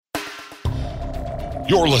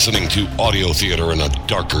You're listening to audio theater in a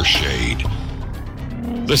darker shade.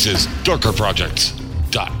 This is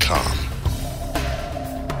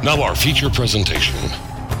darkerprojects.com. Now our feature presentation.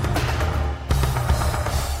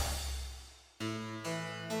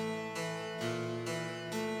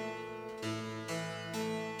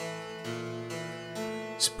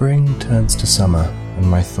 Spring turns to summer, and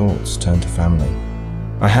my thoughts turn to family.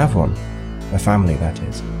 I have one. A family, that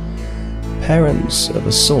is. Parents of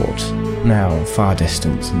a sort, now far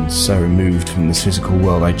distant and so removed from this physical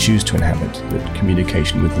world I choose to inhabit that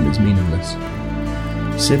communication with them is meaningless.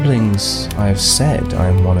 Siblings, I have said I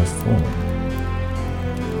am one of 4.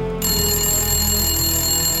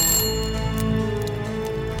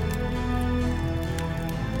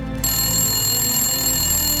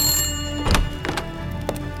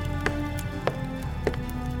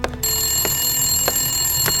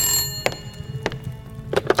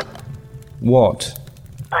 What?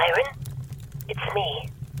 Byron, it's me.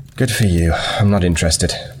 Good for you. I'm not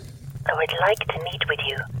interested. I would like to meet with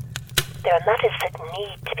you. There are matters that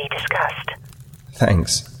need to be discussed.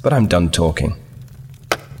 Thanks, but I'm done talking.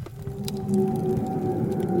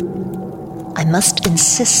 I must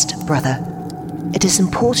insist, brother. It is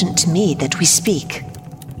important to me that we speak.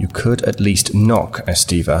 You could at least knock,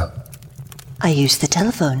 Estiva. I used the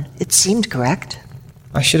telephone. It seemed correct.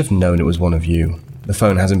 I should have known it was one of you. The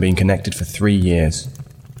phone hasn't been connected for 3 years.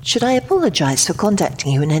 Should I apologize for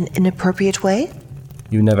contacting you in an inappropriate way?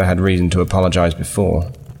 You never had reason to apologize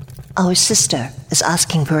before. Our sister is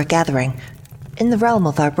asking for a gathering in the realm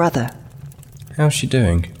of our brother. How's she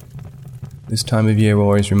doing? This time of year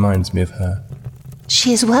always reminds me of her.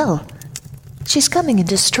 She is well. She's coming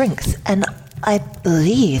into strength, and I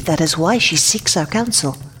believe that is why she seeks our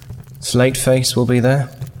counsel. Slateface will be there?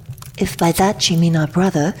 If by that you mean our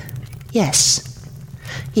brother, yes.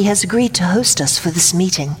 He has agreed to host us for this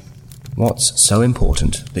meeting. What's so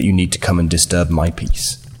important that you need to come and disturb my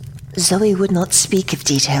peace? Zoe would not speak of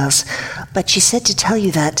details, but she said to tell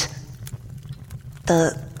you that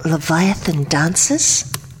the Leviathan dances?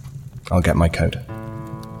 I'll get my coat.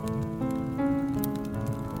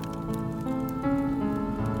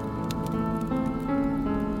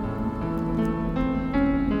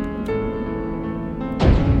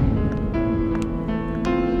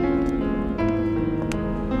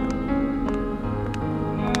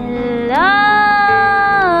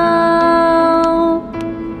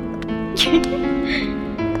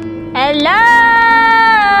 Hello!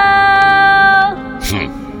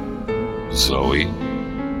 Zoe?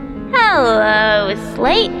 Hello,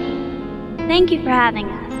 Slate. Thank you for having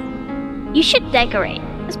us. You should decorate.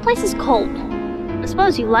 This place is cold. I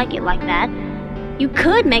suppose you like it like that. You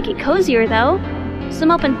could make it cozier, though.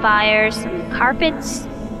 Some open fires, some carpets,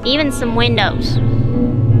 even some windows.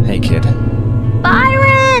 Hey, kid.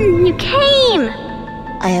 Byron! You came!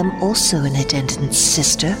 I am also in attendance,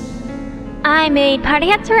 sister. I made party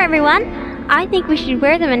hats for everyone. I think we should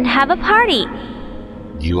wear them and have a party.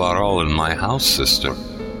 You are all in my house, sister.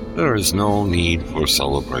 There is no need for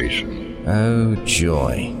celebration. Oh,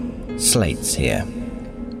 joy. Slate's here.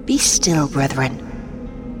 Be still, brethren.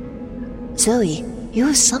 Zoe, you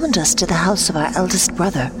have summoned us to the house of our eldest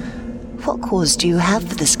brother. What cause do you have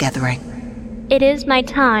for this gathering? It is my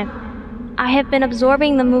time. I have been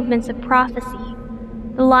absorbing the movements of prophecy.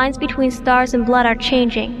 The lines between stars and blood are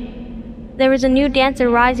changing. There is a new dancer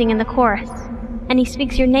rising in the chorus, and he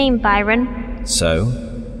speaks your name, Byron. So?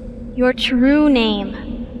 Your true name.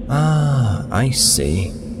 Ah, I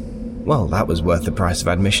see. Well, that was worth the price of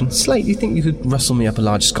admission. Slate, you think you could rustle me up a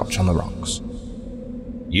large scotch on the rocks?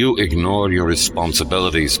 You ignore your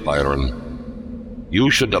responsibilities, Byron. You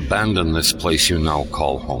should abandon this place you now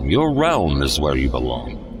call home. Your realm is where you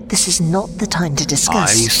belong. This is not the time to discuss.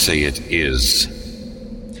 I say it is.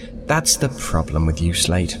 That's the problem with you,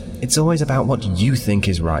 Slate. It's always about what you think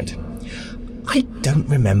is right. I don't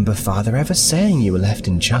remember Father ever saying you were left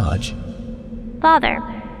in charge. Father.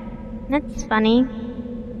 That's funny.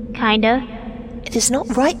 Kinda. It is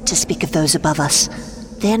not right to speak of those above us.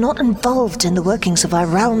 They are not involved in the workings of our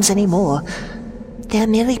realms anymore. They are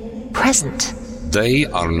merely present. They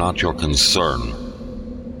are not your concern.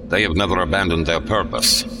 They have never abandoned their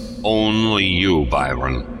purpose. Only you,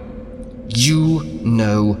 Byron. You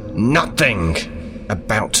know nothing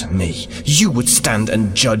about me. You would stand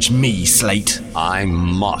and judge me, Slate. I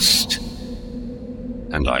must.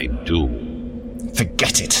 And I do.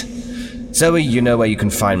 Forget it. Zoe, you know where you can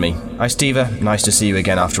find me. Hi, Steva. Nice to see you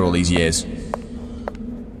again after all these years.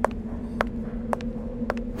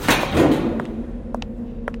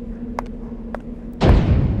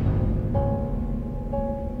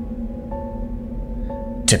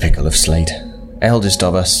 Typical of Slate. Eldest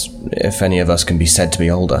of us, if any of us can be said to be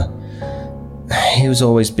older. He was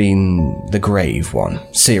always been the grave one,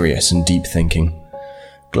 serious and deep-thinking.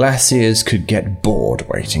 Glaciers could get bored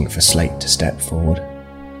waiting for Slate to step forward.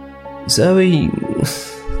 Zoe,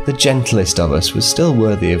 the gentlest of us, was still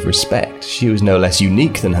worthy of respect. She was no less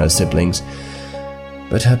unique than her siblings,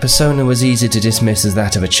 but her persona was easy to dismiss as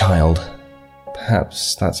that of a child.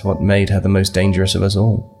 Perhaps that's what made her the most dangerous of us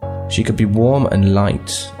all. She could be warm and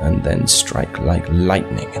light, and then strike like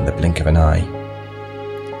lightning in the blink of an eye.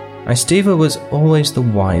 Estiva was always the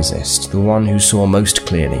wisest, the one who saw most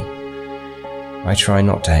clearly. I try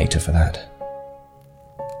not to hate her for that.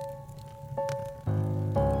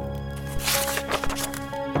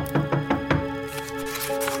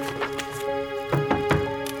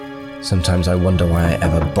 Sometimes I wonder why I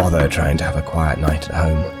ever bother trying to have a quiet night at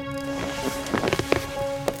home.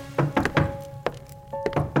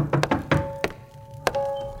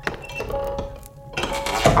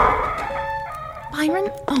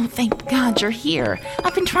 Byron? Oh, thank God you're here.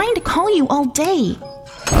 I've been trying to call you all day.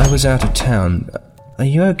 I was out of town. Are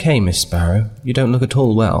you okay, Miss Sparrow? You don't look at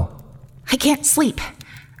all well. I can't sleep.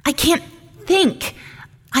 I can't think.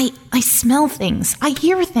 I smell things. I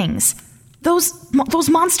hear things. Those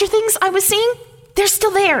monster things I was seeing, they're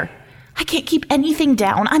still there. I can't keep anything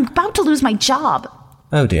down. I'm about to lose my job.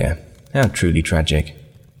 Oh dear, how truly tragic.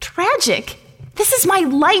 Tragic? This is my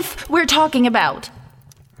life we're talking about.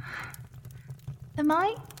 Am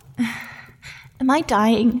I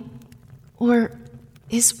dying? Or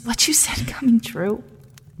is what you said coming true?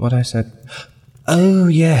 What I said? Oh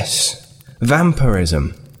yes,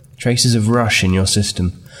 vampirism. Traces of rush in your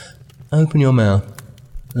system. Open your mouth.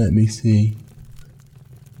 Let me see.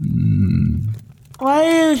 What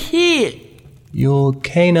is it? Your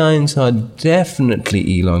canines are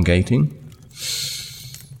definitely elongating.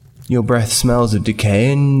 Your breath smells of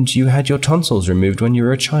decay, and you had your tonsils removed when you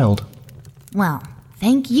were a child. Well,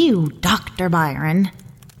 thank you, Dr. Byron.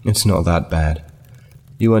 It's not that bad.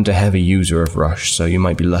 You weren't a heavy user of rush, so you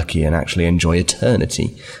might be lucky and actually enjoy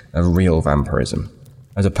eternity of real vampirism,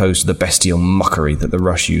 as opposed to the bestial mockery that the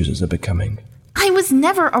rush users are becoming. I was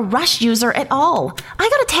never a rush user at all. I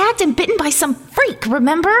got attacked and bitten by some freak,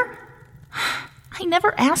 remember? I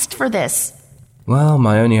never asked for this. Well,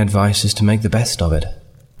 my only advice is to make the best of it.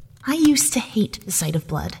 I used to hate the sight of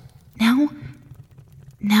blood.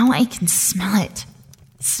 Now I can smell it.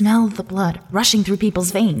 Smell the blood rushing through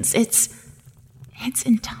people's veins. It's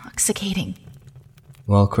intoxicating.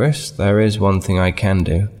 Well, Chris, there is one thing I can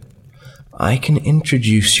do. I can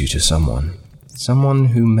introduce you to someone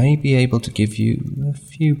who may be able to give you a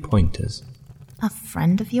few pointers. A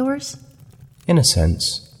friend of yours? In a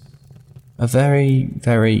sense. A very,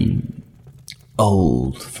 very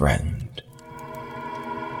old friend.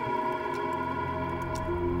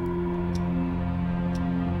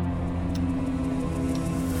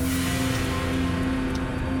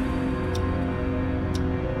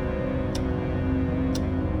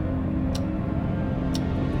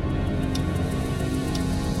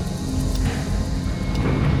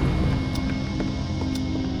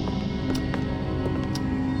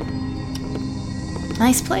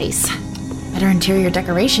 Nice place. Better interior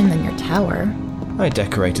decoration than your tower. I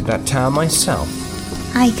decorated that tower myself.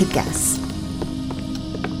 I could guess.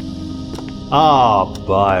 Ah,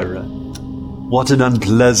 Byron. What an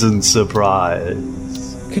unpleasant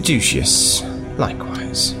surprise. Caduceus,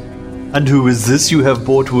 likewise. And who is this you have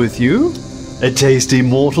brought with you? A tasty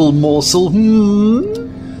mortal morsel,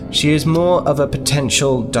 She is more of a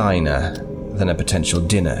potential diner than a potential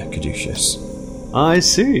dinner, Caduceus. I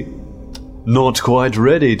see. Not quite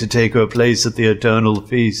ready to take her place at the eternal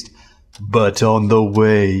feast, but on the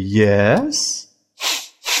way, yes?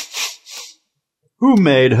 Who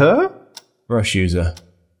made her? Rush user.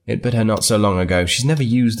 It bit her not so long ago. She's never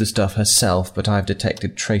used the stuff herself, but I've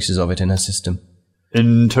detected traces of it in her system.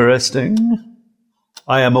 Interesting.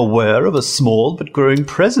 I am aware of a small but growing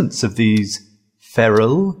presence of these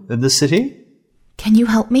feral in the city. Can you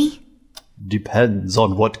help me? Depends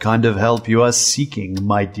on what kind of help you are seeking,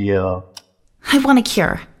 my dear. I want a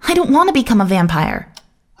cure. I don't want to become a vampire.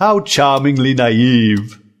 How charmingly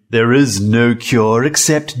naive. There is no cure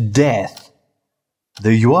except death. Though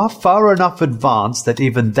you are far enough advanced that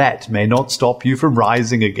even that may not stop you from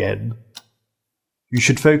rising again. You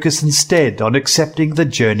should focus instead on accepting the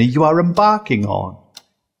journey you are embarking on.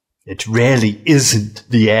 It really isn't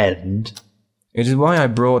the end. It is why I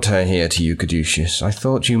brought her here to you, Caduceus. I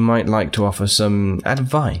thought you might like to offer some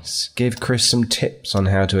advice, give Chris some tips on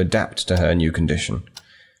how to adapt to her new condition.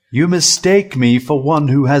 You mistake me for one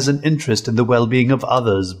who has an interest in the well-being of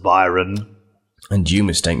others, Byron. And you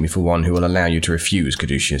mistake me for one who will allow you to refuse,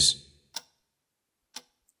 Caduceus.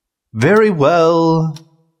 Very well.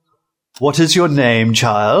 What is your name,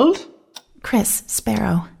 child? Chris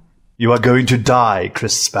Sparrow. You are going to die,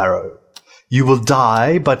 Chris Sparrow. You will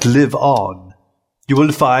die, but live on. You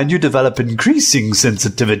will find you develop increasing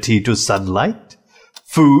sensitivity to sunlight.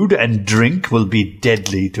 Food and drink will be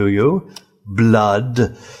deadly to you.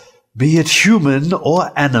 Blood, be it human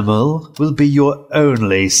or animal, will be your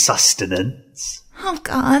only sustenance. Oh,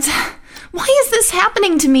 God. Why is this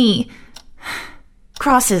happening to me?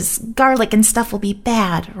 Crosses, garlic, and stuff will be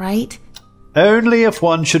bad, right? Only if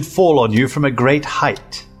one should fall on you from a great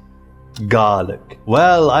height. Garlic.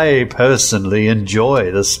 Well, I personally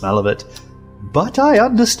enjoy the smell of it, but I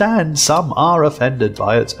understand some are offended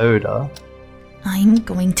by its odor. I'm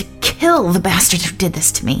going to kill the bastard who did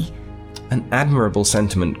this to me. An admirable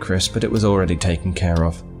sentiment, Chris, but it was already taken care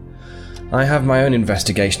of. I have my own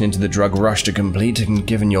investigation into the drug rush to complete, and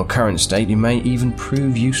given your current state, you may even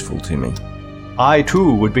prove useful to me. I,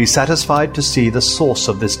 too, would be satisfied to see the source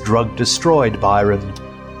of this drug destroyed, Byron.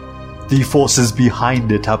 The forces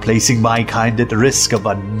behind it are placing my kind at risk of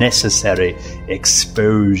unnecessary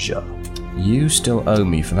exposure. You still owe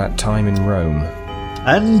me for that time in Rome.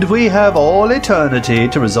 And we have all eternity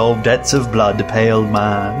to resolve debts of blood, pale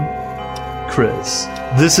man. Chris,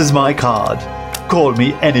 this is my card. Call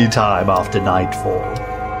me any time after nightfall.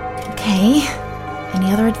 Okay.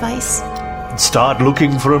 Any other advice? Start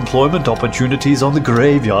looking for employment opportunities on the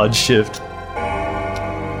graveyard shift.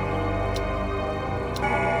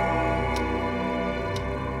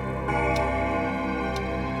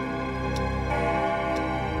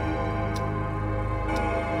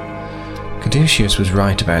 Caduceus was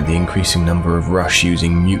right about the increasing number of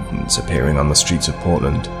rush-using mutants appearing on the streets of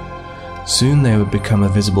Portland. Soon they would become a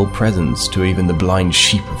visible presence to even the blind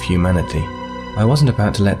sheep of humanity. I wasn't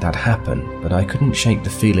about to let that happen, but I couldn't shake the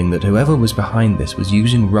feeling that whoever was behind this was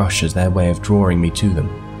using Rush as their way of drawing me to them.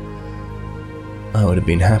 I would have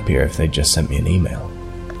been happier if they'd just sent me an email.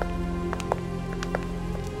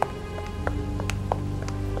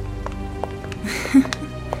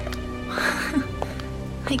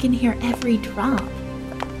 I can hear every drop.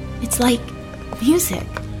 It's like music.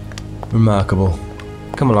 Remarkable.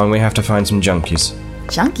 Come along, we have to find some junkies.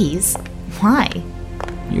 Junkies? Why?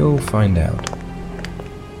 You'll find out.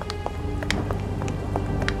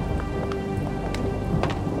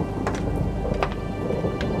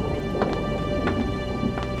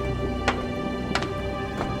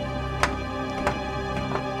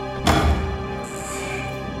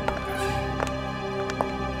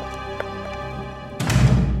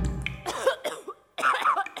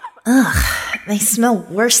 Ugh, they smell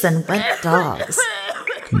worse than wet dogs.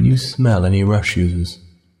 Can you smell any rush users?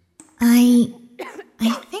 I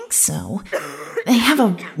think so. They have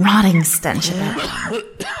a rotting stench about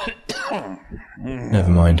them. Never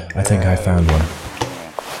mind, I think I found one.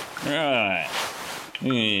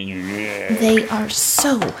 They are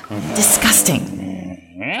so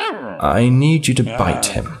disgusting. I need you to bite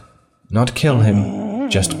him. Not kill him,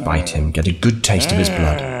 just bite him. Get a good taste of his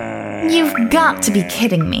blood. You've got to be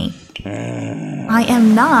kidding me. I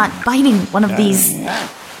am not biting one of these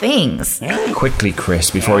things. Quickly, Chris,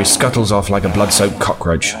 before he scuttles off like a blood-soaked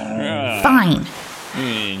cockroach. Fine.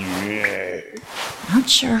 Not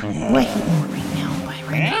sure who I hate more right now,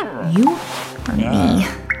 Byron. You or me?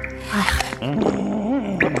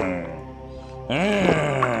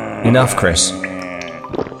 Enough, Chris.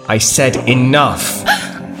 I said enough!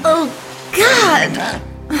 Oh, God!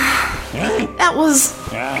 That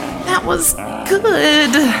was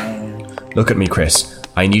good. Look at me, Chris.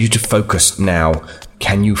 I need you to focus now.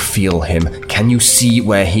 Can you feel him? Can you see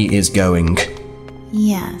where he is going?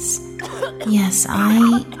 Yes,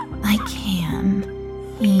 I can.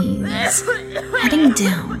 He's heading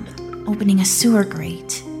down, opening a sewer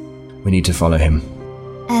grate. We need to follow him.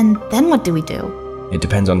 And then what do we do? It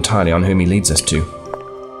depends entirely on whom he leads us to.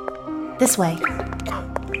 This way.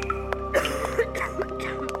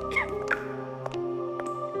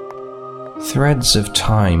 Threads of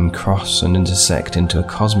time cross and intersect into a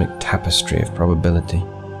cosmic tapestry of probability.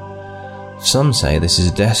 Some say this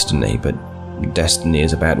is destiny, but destiny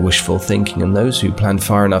is about wishful thinking, and those who plan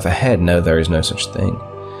far enough ahead know there is no such thing.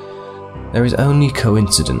 There is only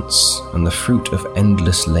coincidence, and the fruit of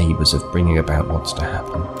endless labours of bringing about what's to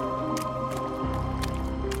happen.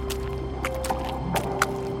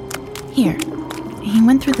 Here, he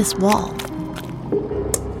went through this wall.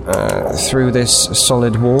 Through this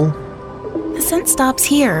solid wall? The scent stops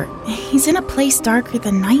here. He's in a place darker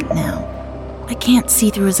than night now. I can't see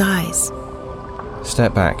through his eyes.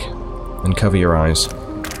 Step back and cover your eyes.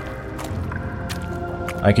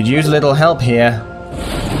 I could use a little help here.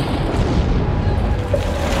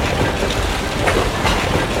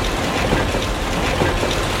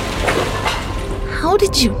 How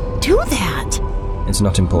did you do that? It's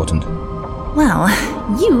not important. Well,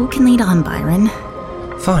 you can lead on, Byron.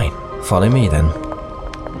 Fine. Follow me then.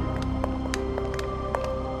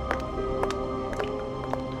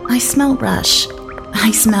 I smell rush.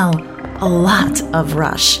 I smell a lot of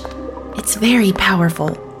rush. It's very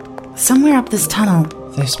powerful. Somewhere up this tunnel.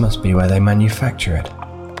 This must be where they manufacture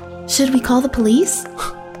it. Should we call the police?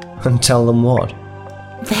 And tell them what?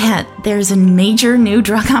 That there's a major new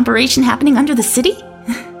drug operation happening under the city?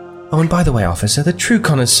 Oh, and by the way, officer, the true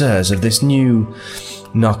connoisseurs of this new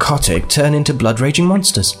narcotic turn into blood-raging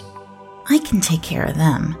monsters. I can take care of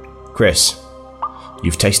them. Chris,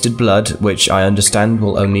 you've tasted blood, which I understand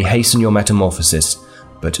will only hasten your metamorphosis,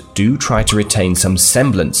 but do try to retain some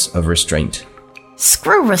semblance of restraint.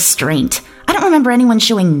 Screw restraint. I don't remember anyone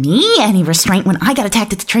showing me any restraint when I got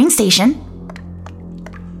attacked at the train station.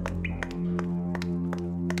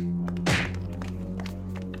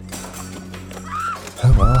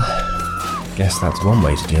 Oh well, guess that's one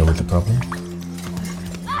way to deal with the problem.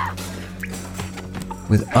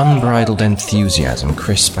 With unbridled enthusiasm,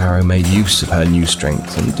 Chris Sparrow made use of her new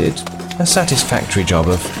strength and did a satisfactory job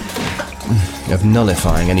of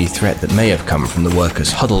nullifying any threat that may have come from the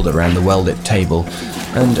workers huddled around the well-lit table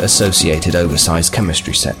and associated oversized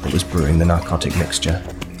chemistry set that was brewing the narcotic mixture.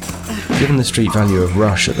 Given the street value of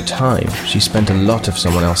rush at the time, she spent a lot of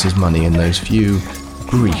someone else's money in those few,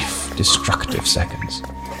 brief, destructive seconds.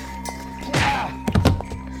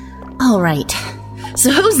 All right, so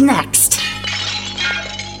who's next?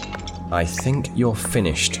 I think you're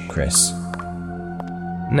finished, Chris.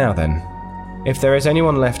 Now then, if there is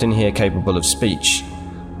anyone left in here capable of speech,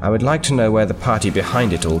 I would like to know where the party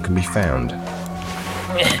behind it all can be found.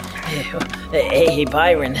 Hey,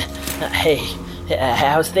 Byron. Hey,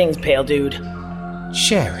 how's things, pale dude?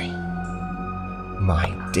 Cherry,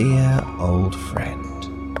 my dear old friend.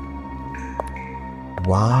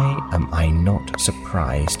 Why am I not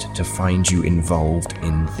surprised to find you involved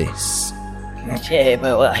in this? Yeah,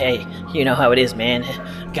 well, hey, you know how it is, man.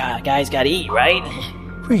 Guys gotta eat, right?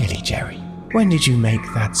 Really, Jerry? When did you make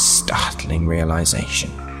that startling realization?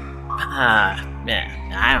 I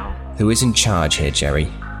don't. Who is in charge here,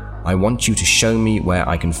 Jerry? I want you to show me where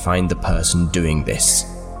I can find the person doing this.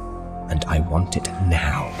 And I want it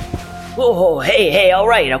now. Whoa, hey, all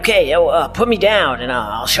right, okay. Put me down, and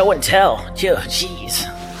I'll show and tell. Jeez.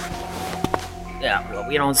 Yeah, well,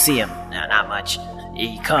 we don't see him. No, not much.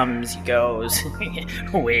 He comes, he goes.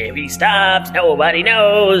 Where he stops, nobody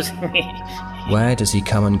knows. Where does he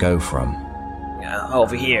come and go from?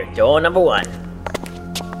 Over here, door number 1.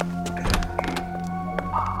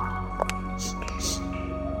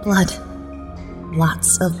 Blood.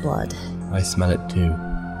 Lots of blood. I smell it too.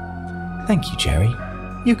 Thank you, Jerry.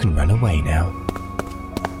 You can run away now.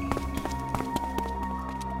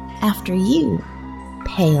 After you,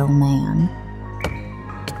 pale man.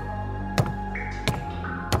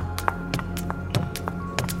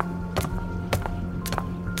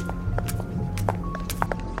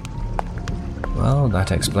 Well,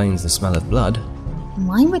 that explains the smell of blood.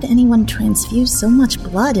 Why would anyone transfuse so much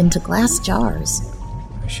blood into glass jars?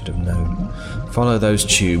 I should have known. Follow those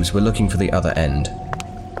tubes. We're looking for the other end.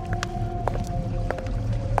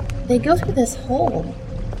 They go through this hole.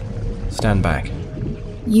 Stand back.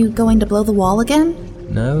 You going to blow the wall again?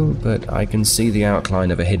 No, but I can see the outline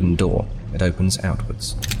of a hidden door. It opens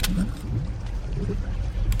outwards.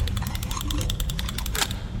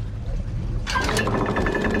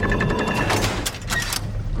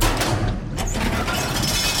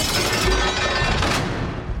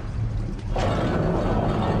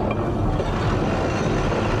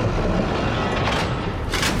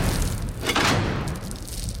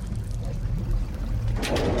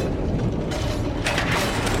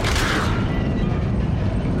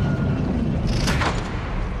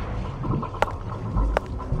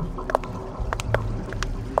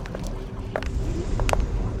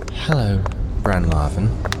 Hello, Bran Larvin.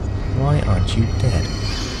 Why aren't you dead?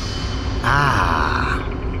 Ah,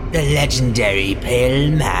 the legendary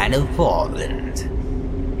Pale Man of Portland.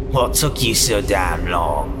 What took you so damn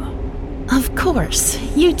long? Of course.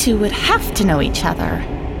 You two would have to know each other.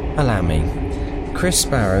 Allow me. Chris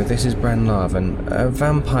Sparrow, this is Bran Larvin, a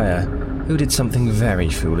vampire who did something very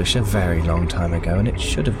foolish a very long time ago, and it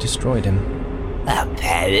should have destroyed him.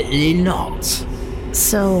 Apparently not.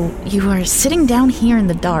 So, you are sitting down here in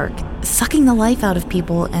the dark, sucking the life out of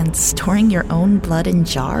people and storing your own blood in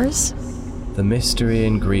jars? The mystery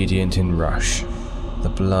ingredient in Rush.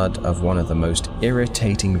 The blood of one of the most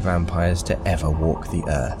irritating vampires to ever walk the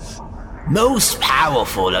earth. Most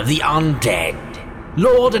powerful of the undead.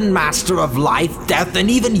 Lord and master of life, death, and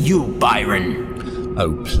even you, Byron.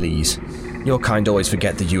 Oh, please. Your kind always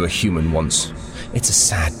forget that you were human once. It's a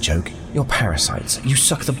sad joke. You're parasites. You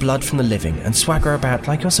suck the blood from the living and swagger about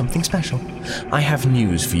like you're something special. I have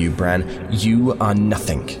news for you, Bran. You are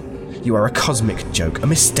nothing. You are a cosmic joke, a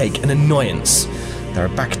mistake, an annoyance. There are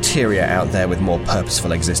bacteria out there with more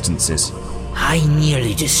purposeful existences. I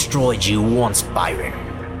nearly destroyed you once, Byron.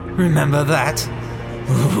 Remember that?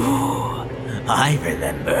 Ooh, I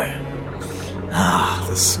remember. Ah,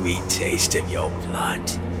 the sweet taste of your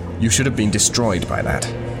blood. You should have been destroyed by that.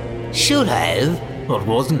 Should have, but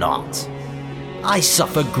was not. I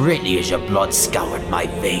suffered greatly as your blood scoured my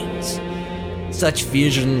veins. Such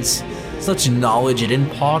visions, such knowledge it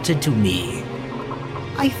imparted to me.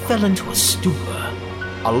 I fell into a stupor.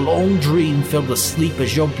 A long dream fell asleep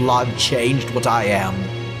as your blood changed what I am.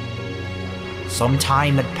 Some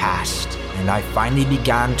time had passed, and I finally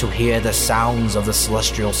began to hear the sounds of the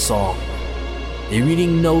celestial song, the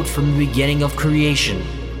reading note from the beginning of creation.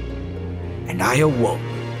 And I awoke.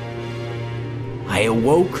 I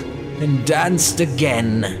awoke and danced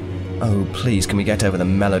again. Oh, please, can we get over the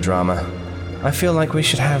melodrama? I feel like we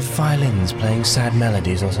should have violins playing sad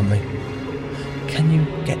melodies or something. Can you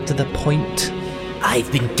get to the point?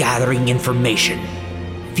 I've been gathering information,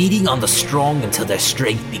 feeding on the strong until their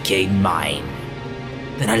strength became mine.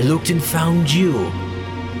 Then I looked and found you,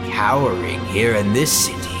 cowering here in this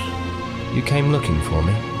city. You came looking for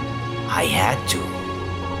me? I had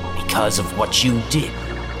to, because of what you did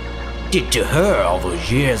to her all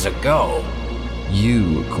those years ago.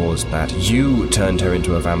 You caused that. You turned her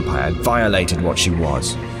into a vampire, violated what she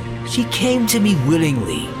was. She came to me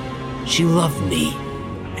willingly. She loved me,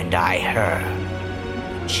 and I her.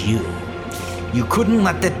 But you couldn't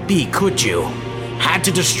let that be, could you? Had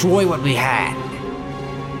to destroy what we had.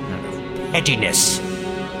 Out of pettiness.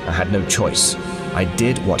 I had no choice. I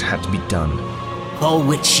did what had to be done. All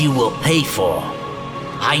which you will pay for.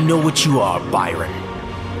 I know what you are, Byron.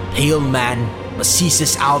 Pale Man,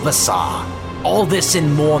 Macisis Alvasar. All this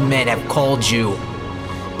and more men have called you,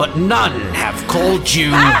 but none have called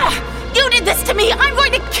you. Ah! You did this to me! I'm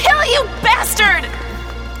going to kill you, bastard!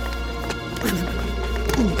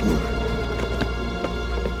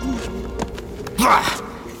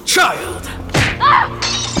 Child!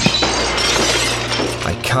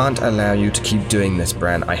 I can't allow you to keep doing this,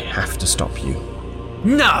 Bran. I have to stop you.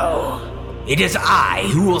 No! It is I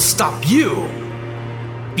who will stop you!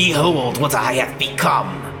 Behold what I have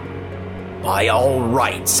become. By all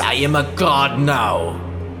rights, I am a god now.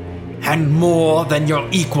 And more than your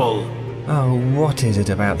equal. Oh, what is it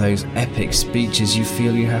about those epic speeches you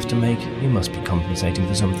feel you have to make? You must be compensating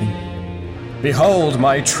for something. Behold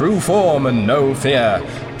my true form and no fear.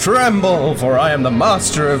 Tremble, for I am the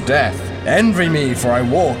master of death. Envy me, for I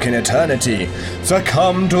walk in eternity.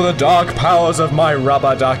 Succumb to the dark powers of my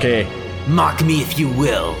rubber ducky. Mock me if you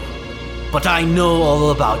will. But I know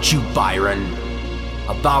all about you, Byron.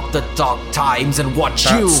 About the dark times and what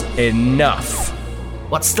That's enough.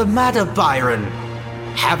 What's the matter, Byron?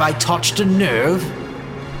 Have I touched a nerve?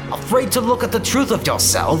 Afraid to look at the truth of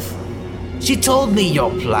yourself? She told me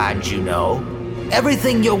your plans, you know.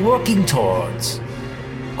 Everything you're working towards.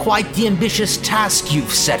 Quite the ambitious task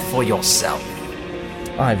you've set for yourself.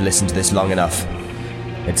 I've listened to this long enough.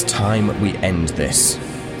 It's time we end this.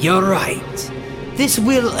 You're right. This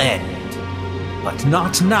will end. But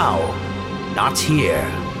not now. Not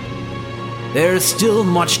here. There is still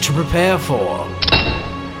much to prepare for.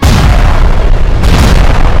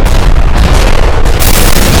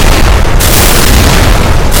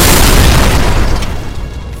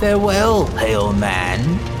 Farewell, Pale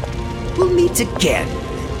Man. We'll meet again.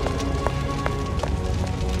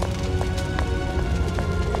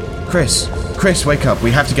 Chris, wake up.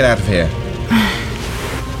 We have to get out of here.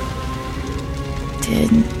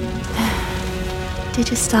 Did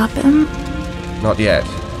you stop him? Not yet,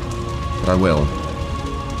 but I will.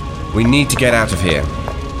 We need to get out of here.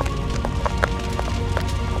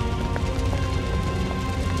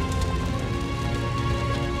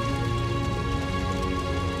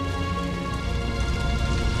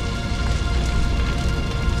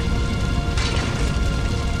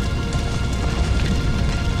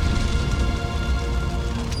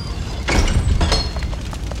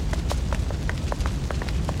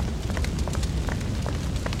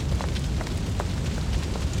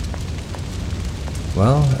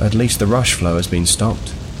 Well, at least the rush flow has been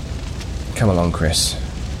stopped. Come along, Chris.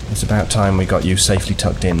 It's about time we got you safely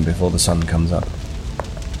tucked in before the sun comes up.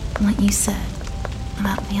 What you said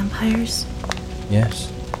about vampires?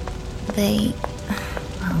 Yes? We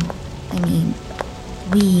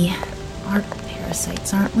are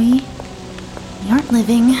parasites, aren't we? We aren't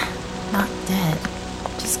living, not dead,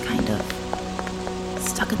 just kind of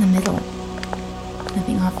stuck in the middle.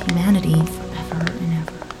 living off humanity forever and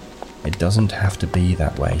ever. It doesn't have to be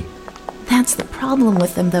that way. That's the problem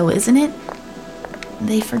with them, though, isn't it?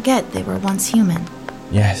 They forget they were once human.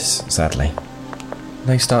 Yes, sadly.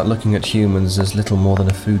 They start looking at humans as little more than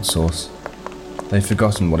a food source. They've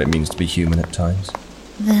forgotten what it means to be human at times.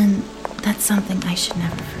 Then that's something I should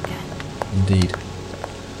never forget. Indeed.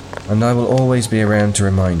 And I will always be around to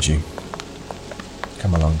remind you.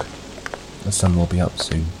 Come along. The sun will be up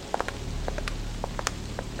soon.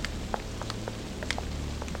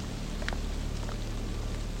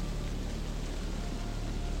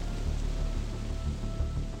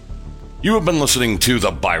 You have been listening to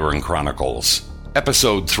the Byron Chronicles,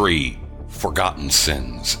 Episode 3, Forgotten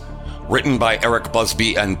Sins, written by Eric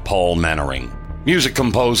Busby and Paul Mannering. Music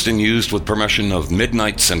composed and used with permission of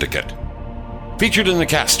Midnight Syndicate. Featured in the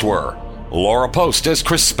cast were Laura Post as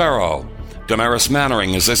Chris Sparrow, Damaris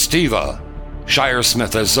Mannering as Estiva, Shire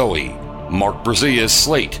Smith as Zoe, Mark Brzee as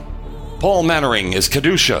Slate, Paul Mannering as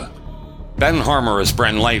Kadusha, Ben Harmer as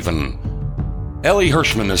Bren Laven, Ellie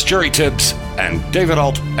Hirschman as Jerry Tibbs, and David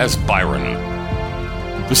Alt as Byron.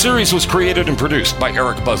 The series was created and produced by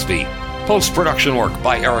Eric Busby. Post-production work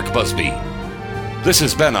by Eric Busby. This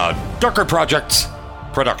has been a Darker Projects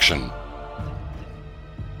production.